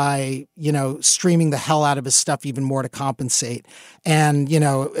for it by, you know, streaming the hell out of his stuff even more to compensate. And, you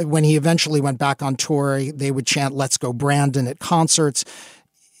know, when he eventually went back on tour, they would chant, "Let's go Brandon" at concerts.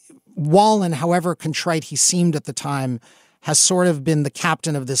 Wallen, however contrite he seemed at the time, has sort of been the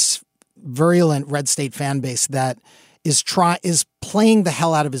captain of this virulent Red State fan base that is playing the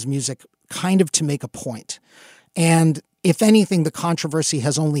hell out of his music kind of to make a point. And if anything, the controversy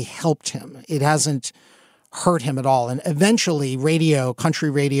has only helped him. It hasn't hurt him at all. And eventually radio, country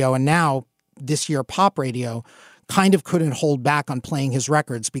radio, and now this year pop radio kind of couldn't hold back on playing his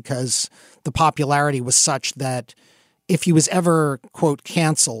records because the popularity was such that if he was ever, quote,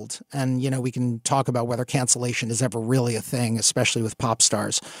 canceled, and, you know, we can talk about whether cancellation is ever really a thing, especially with pop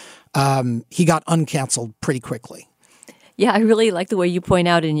stars, he got uncanceled pretty quickly. Yeah, I really like the way you point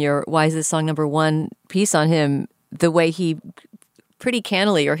out in your Why Is This Song Number One piece on him, the way he pretty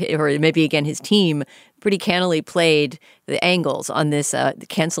cannily, or maybe again his team, pretty cannily played the angles on this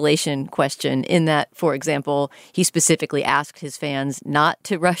cancellation question, in that, for example, he specifically asked his fans not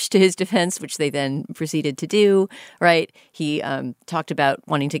to rush to his defense, which they then proceeded to do, right? He talked about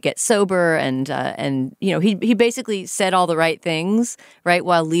wanting to get sober, and you know, he basically said all the right things, right,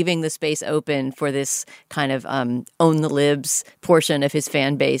 while leaving the space open for this kind of own the libs portion of his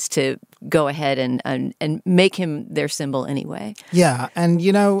fan base to go ahead and make him their symbol anyway. Yeah, and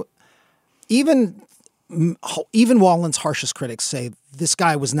you know, even Wallen's harshest critics say this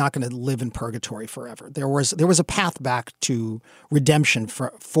guy was not going to live in purgatory forever. There was a path back to redemption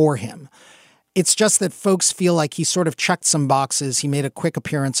for him. It's just that folks feel like he sort of checked some boxes. He made a quick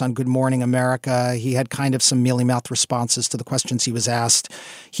appearance on Good Morning America. He had kind of some mealy-mouthed responses to the questions he was asked.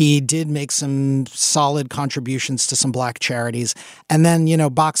 He did make some solid contributions to some black charities. And then, you know,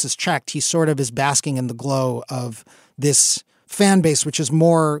 boxes checked. He sort of is basking in the glow of this fan base, which is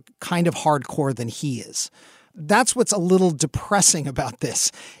more kind of hardcore than he is. That's what's a little depressing about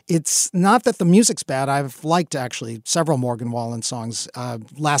this. It's not that the music's bad. I've liked actually several Morgan Wallen songs.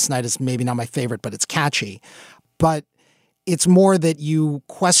 Last Night is maybe not my favorite, but it's catchy. But it's more that you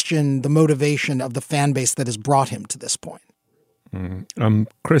question the motivation of the fan base that has brought him to this point.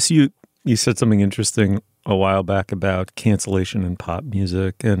 Chris, you said something interesting a while back about cancellation in pop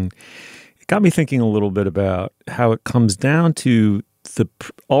music, and it got me thinking a little bit about how it comes down to the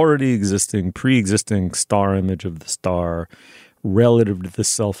already pre-existing star image of the star relative to the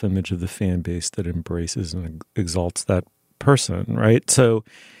self-image of the fan base that embraces and exalts that person, right? So,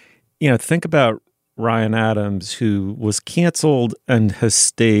 you know, think about Ryan Adams, who was canceled and has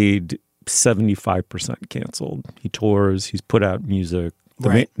stayed 75% canceled. He tours, he's put out music.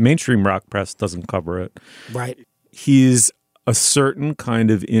 The mainstream rock press doesn't cover it. Right. He's a certain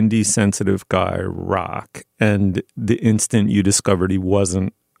kind of indie sensitive guy, rock, and the instant you discovered he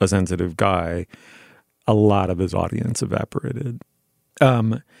wasn't a sensitive guy, a lot of his audience evaporated.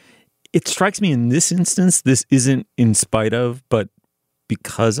 It strikes me in this instance, this isn't in spite of, but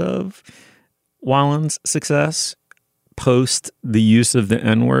because of Wallen's success post the use of the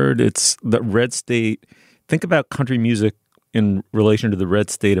N-word. It's the Red State. Think about country music in relation to the Red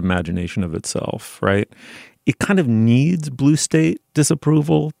State imagination of itself, right? It kind of needs blue state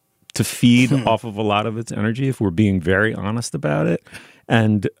disapproval to feed off of a lot of its energy, if we're being very honest about it.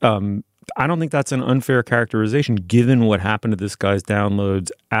 And I don't think that's an unfair characterization, given what happened to this guy's downloads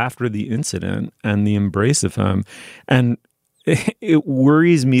after the incident and the embrace of him. And it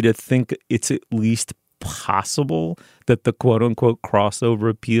worries me to think it's at least possible that the quote-unquote crossover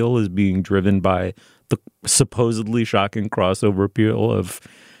appeal is being driven by the supposedly shocking crossover appeal of,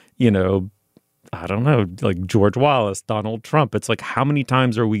 you know, I don't know, like George Wallace, Donald Trump. It's like, how many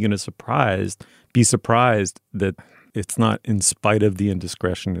times are we going to be surprised that it's not in spite of the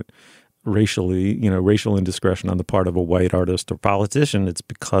indiscretion, racial indiscretion on the part of a white artist or politician? It's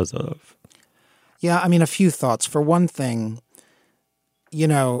because of. Yeah, I mean, a few thoughts. For one thing, you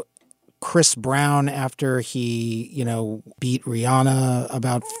know, Chris Brown, after he, you know, beat Rihanna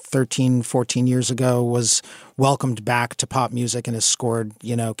about 13, 14 years ago, was welcomed back to pop music and has scored,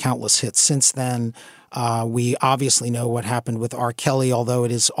 you know, countless hits since then. We obviously know what happened with R. Kelly, although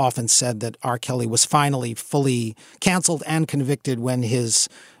it is often said that R. Kelly was finally fully canceled and convicted when his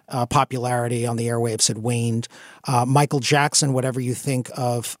popularity on the airwaves had waned. Michael Jackson, whatever you think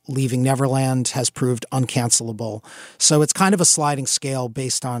of Leaving Neverland, has proved uncancelable. So it's kind of a sliding scale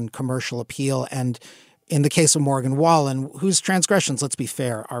based on commercial appeal. And in the case of Morgan Wallen, whose transgressions, let's be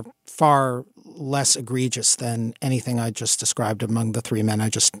fair, are far less egregious than anything I just described among the three men I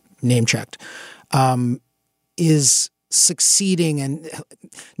just name-checked, is succeeding, and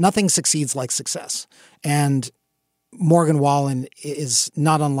nothing succeeds like success. And Morgan Wallen is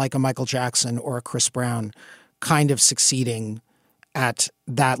not unlike a Michael Jackson or a Chris Brown, kind of succeeding at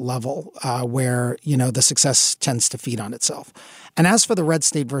that level where, the success tends to feed on itself. And as for the red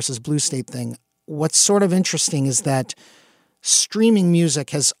state versus blue state thing, what's sort of interesting is that streaming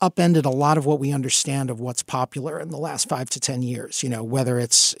music has upended a lot of what we understand of what's popular in the last 5 to 10 years, whether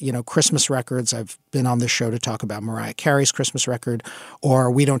it's, Christmas records. I've been on this show to talk about Mariah Carey's Christmas record,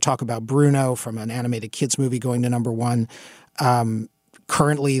 or We Don't Talk About Bruno from an animated kids movie going to number one.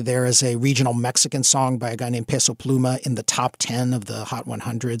 Currently, there is a regional Mexican song by a guy named Peso Pluma in the top 10 of the Hot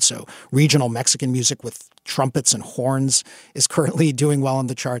 100. So regional Mexican music with trumpets and horns is currently doing well on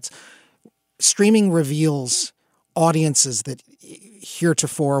the charts. Streaming reveals audiences that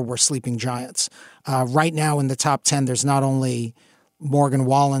heretofore were sleeping giants. Right now in the top 10, there's not only Morgan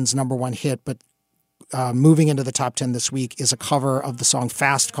Wallen's number one hit, but moving into the top 10 this week is a cover of the song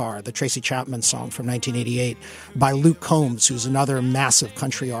Fast Car, the Tracy Chapman song from 1988, by Luke Combs, who's another massive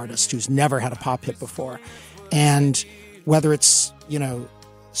country artist who's never had a pop hit before. And whether it's,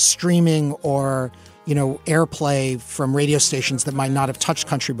 streaming or, airplay from radio stations that might not have touched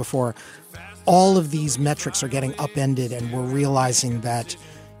country before, all of these metrics are getting upended, and we're realizing that,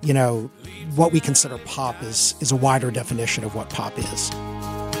 what we consider pop is a wider definition of what pop is.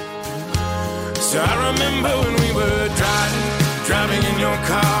 So I remember when we were driving in your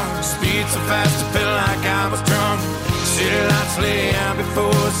car, speed so fast it felt like I was drunk. City lights lay out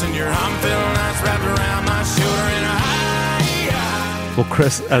before us, and your arm felt nice wrapped around my shoulder in a high. Well,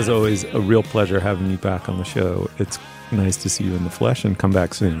 Chris, as always, a real pleasure having you back on the show. It's nice to see you in the flesh, and come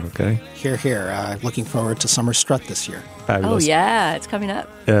back soon, okay? Hear, hear. Looking forward to Summer Strut this year. Fabulous. Oh, yeah. It's coming up.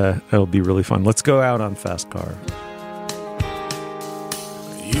 It'll be really fun. Let's go out on Fast Car.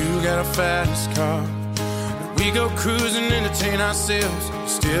 You got a fast car. We go cruising, entertain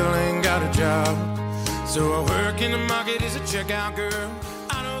ourselves. Still ain't got a job. So I work in the market as a checkout girl.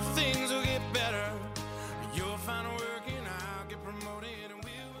 I know things will get better. You'll find work and I'll get promoted, and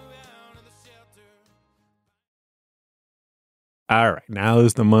we'll move out of the shelter. All right, now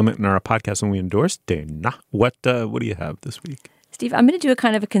is the moment in our podcast when we endorse Dana. What do you have this week? Steve, I'm going to do a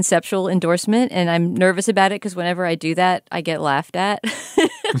kind of a conceptual endorsement, and I'm nervous about it because whenever I do that, I get laughed at.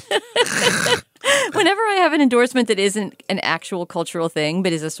 Whenever I have an endorsement that isn't an actual cultural thing,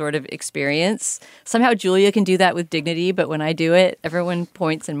 but is a sort of experience, somehow Julia can do that with dignity, but when I do it, everyone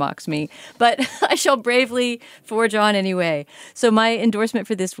points and mocks me. But I shall bravely forge on anyway. So my endorsement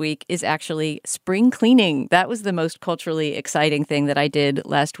for this week is actually spring cleaning. That was the most culturally exciting thing that I did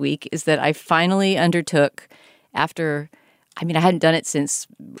last week, is that I finally undertook after... I hadn't done it since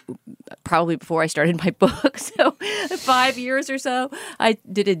probably before I started my book. So 5 years or so,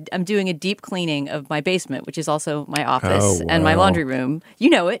 I'm doing a deep cleaning of my basement, which is also my office and my laundry room. You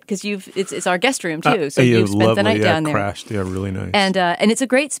know it because it's our guest room too. So you've spent the night down there. Crashed. Yeah, really nice. And it's a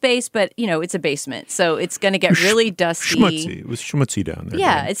great space, but it's a basement, so it's going to get really dusty. Schmutzy. It was schmutzy down there.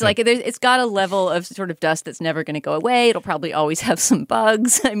 Yeah, it's like it's got a level of sort of dust that's never going to go away. It'll probably always have some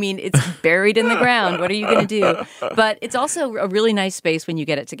bugs. It's buried in the ground. What are you going to do? But it's also a really nice space when you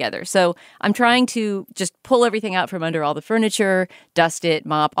get it together. So I'm trying to just pull everything out from under all the furniture, dust it,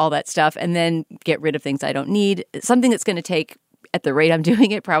 mop, all that stuff, and then get rid of things I don't need. Something that's going to take, at the rate I'm doing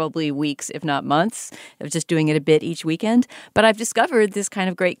it, probably weeks, if not months, of just doing it a bit each weekend. But I've discovered this kind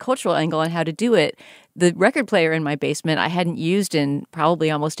of great cultural angle on how to do it. The record player in my basement I hadn't used in probably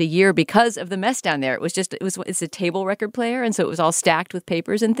almost a year because of the mess down there. It's a table record player, and so it was all stacked with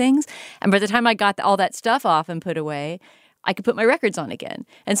papers and things. And by the time I got all that stuff off and put away, I could put my records on again.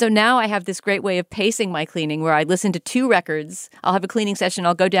 And so now I have this great way of pacing my cleaning where I listen to 2 records. I'll have a cleaning session.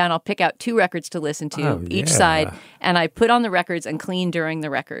 I'll go down. I'll pick out 2 records to listen to each side. And I put on the records and clean during the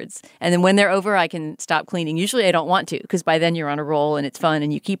records. And then when they're over, I can stop cleaning. Usually I don't want to because by then you're on a roll and it's fun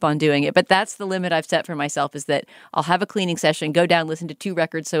and you keep on doing it. But that's the limit I've set for myself, is that I'll have a cleaning session, go down, listen to 2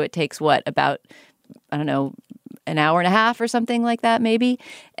 records. So it takes about, I don't know, an hour and a half or something like that maybe.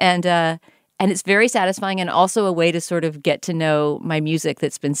 And And it's very satisfying and also a way to sort of get to know my music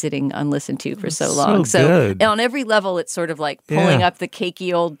that's been sitting unlistened to for so long. So good. On every level, it's sort of like pulling up the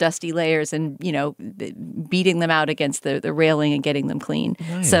cakey old dusty layers and, beating them out against the railing and getting them clean.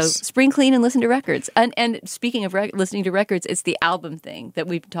 Nice. So spring clean and listen to records. And speaking of listening to records, it's the album thing that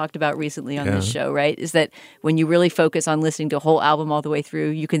we've talked about recently on this show, right? Is that when you really focus on listening to a whole album all the way through,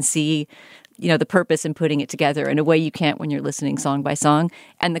 you can see the purpose in putting it together in a way you can't when you're listening song by song.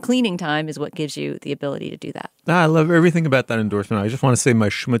 And the cleaning time is what gives you the ability to do that. I love everything about that endorsement. I just want to say my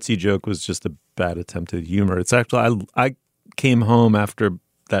schmutzy joke was just a bad attempt at humor. It's actually, I came home after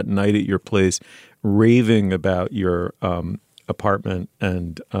that night at your place raving about your apartment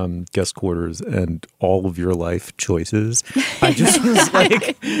and guest quarters and all of your life choices. I just was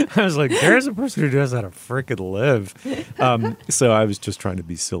like, there's a person who knows how to freaking live. So I was just trying to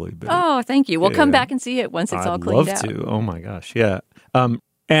be silly. But oh, thank you. We'll come back and see it once it's all cleaned out. I'd love to. Oh my gosh, yeah.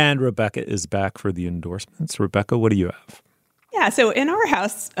 And Rebecca is back for the endorsements. Rebecca, what do you have? Yeah, so in our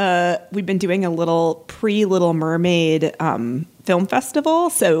house, we've been doing a little pre-Little Mermaid film festival.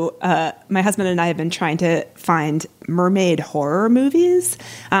 So my husband and I have been trying to find mermaid horror movies,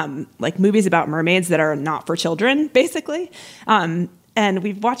 like movies about mermaids that are not for children, basically. And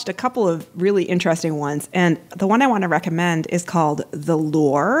we've watched a couple of really interesting ones. And the one I want to recommend is called The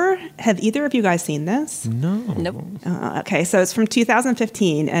Lure. Have either of you guys seen this? No. Nope. Okay, so it's from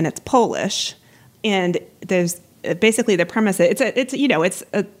 2015, and it's Polish. And there's basically the premise, it's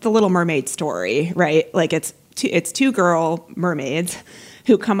the Little Mermaid story, right? Like it's two girl mermaids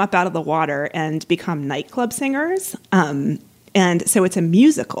who come up out of the water and become nightclub singers. And so it's a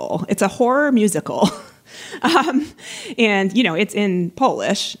musical. It's a horror musical. And it's in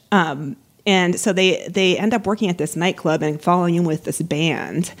Polish. And so they end up working at this nightclub and falling in with this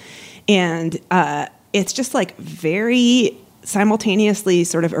band. And it's just like very simultaneously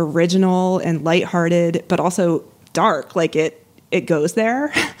sort of original and lighthearted, but also dark. Like it goes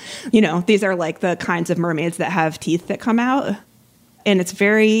there. These are like the kinds of mermaids that have teeth that come out. And it's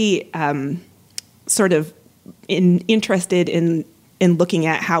very sort of interested in looking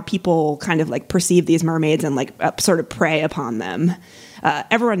at how people kind of like perceive these mermaids and like sort of prey upon them.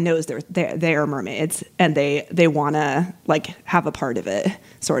 Everyone knows they are mermaids and they want to like have a part of it,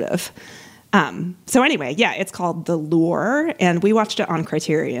 sort of. So anyway, yeah, it's called The Lure, and we watched it on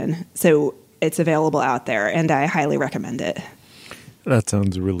Criterion. So it's available out there, and I highly recommend it. That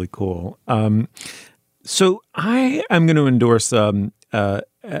sounds really cool. So I am going to endorse review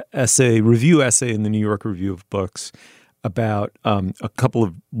essay in the New York Review of Books about a couple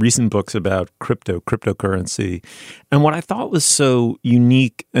of recent books about cryptocurrency. And what I thought was so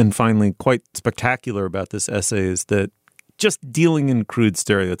unique and finally quite spectacular about this essay is that just dealing in crude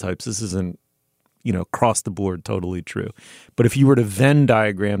stereotypes, this isn't, across the board totally true. But if you were to Venn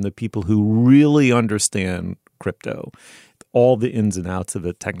diagram the people who really understand crypto, all the ins and outs of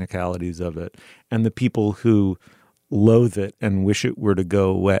it, technicalities of it, and the people who loathe it and wish it were to go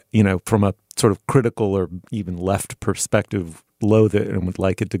away, from a sort of critical or even left perspective, loathe it and would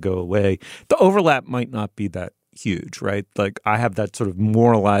like it to go away, the overlap might not be that huge, right? Like I have that sort of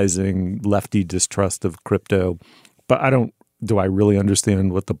moralizing lefty distrust of crypto, but do I really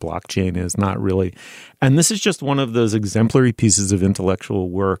understand what the blockchain is? Not really. And this is just one of those exemplary pieces of intellectual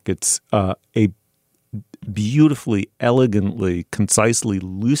work. It's a beautifully, elegantly, concisely,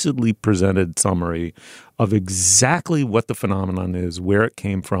 lucidly presented summary of exactly what the phenomenon is, where it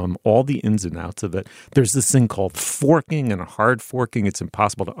came from, all the ins and outs of it. There's this thing called forking and hard forking. It's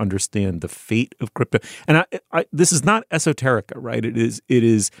impossible to understand the fate of crypto. And this is not esoterica, right? It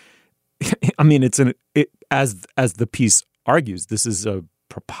is. I mean, as the piece argues, this is a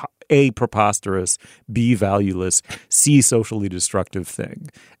preposterous, B, valueless, C, socially destructive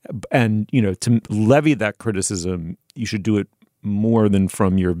thing. And, to levy that criticism, you should do it more than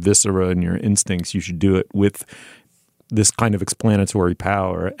from your viscera and your instincts. You should do it with this kind of explanatory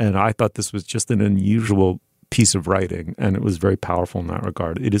power. And I thought this was just an unusual piece of writing, and it was very powerful in that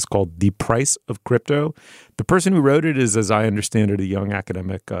regard. It is called The Price of Crypto. The person who wrote it is, as I understand it, a young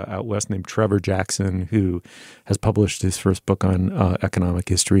academic out west named Trevor Jackson, who has published his first book on economic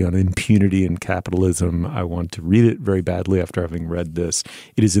history on impunity and capitalism. I want to read it very badly after having read this.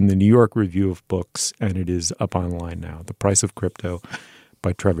 It is in the New York Review of Books, and it is up online now. The Price of Crypto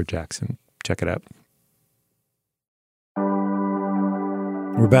by Trevor Jackson. Check it out.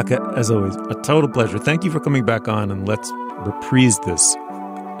 Rebecca, as always, a total pleasure. Thank you for coming back on, and let's reprise this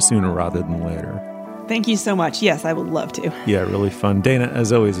sooner rather than later. Thank you so much. Yes, I would love to. Yeah, really fun. Dana,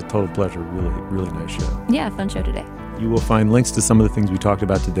 as always, a total pleasure. Really, really nice show. Yeah, fun show today. You will find links to some of the things we talked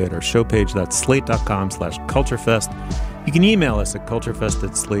about today at our show page. That's slate.com/culturefest. You can email us at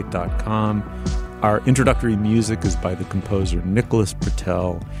culturefest@slate.com. Our introductory music is by the composer Nicholas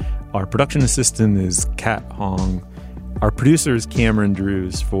Patel. Our production assistant is Kat Hong. Our producer is Cameron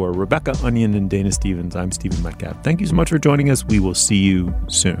Drews. For Rebecca Onion and Dana Stevens, I'm Stephen Metcalf. Thank you so much for joining us. We will see you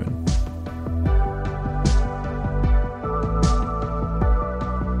soon.